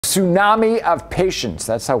Tsunami of patients.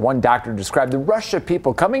 That's how one doctor described the rush of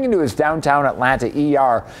people coming into his downtown Atlanta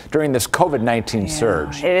ER during this COVID-19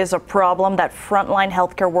 surge. It is a problem that frontline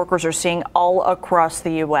healthcare workers are seeing all across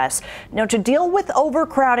the U.S. Now, to deal with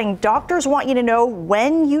overcrowding, doctors want you to know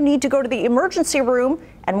when you need to go to the emergency room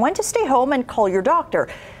and when to stay home and call your doctor.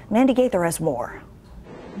 Mandy Gaither has more.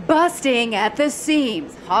 Busting at the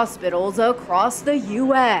seams, hospitals across the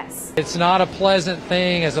U.S. It's not a pleasant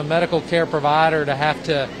thing as a medical care provider to have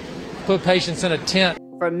to put patients in a tent.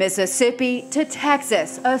 From Mississippi to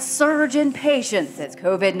Texas, a surge in patients as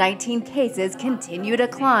COVID-19 cases continue to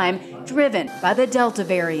climb, driven by the Delta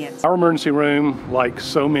variant. Our emergency room, like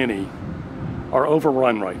so many, are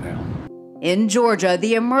overrun right now. In Georgia,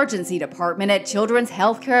 the emergency department at Children's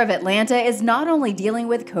Healthcare of Atlanta is not only dealing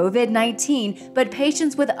with COVID-19, but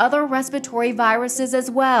patients with other respiratory viruses as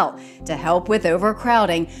well. To help with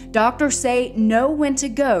overcrowding, doctors say know when to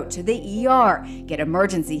go to the ER. Get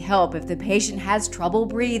emergency help if the patient has trouble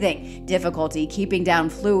breathing, difficulty keeping down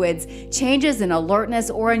fluids, changes in alertness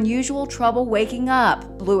or unusual trouble waking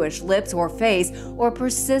up, bluish lips or face, or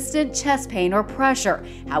persistent chest pain or pressure.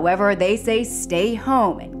 However, they say stay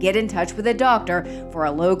home and get in touch with a doctor for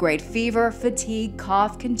a low-grade fever, fatigue,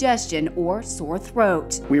 cough, congestion, or sore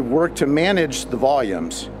throat. We've worked to manage the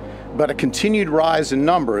volumes, but a continued rise in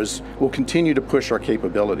numbers will continue to push our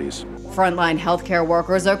capabilities. Frontline healthcare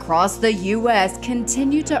workers across the U.S.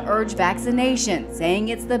 continue to urge vaccination, saying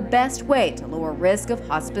it's the best way to lower risk of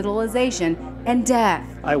hospitalization and death.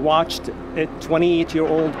 I watched a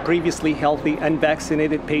 28-year-old previously healthy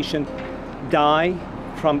unvaccinated patient die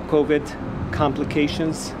from COVID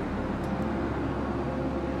complications.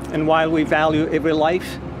 And while we value every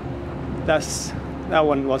life, that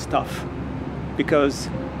one was tough because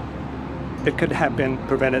it could have been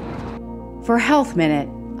prevented. For Health Minute,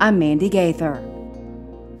 I'm Mandy Gaither.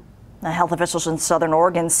 The health officials in Southern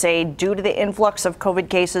Oregon say due to the influx of COVID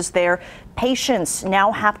cases there, patients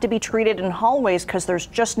now have to be treated in hallways because there's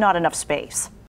just not enough space.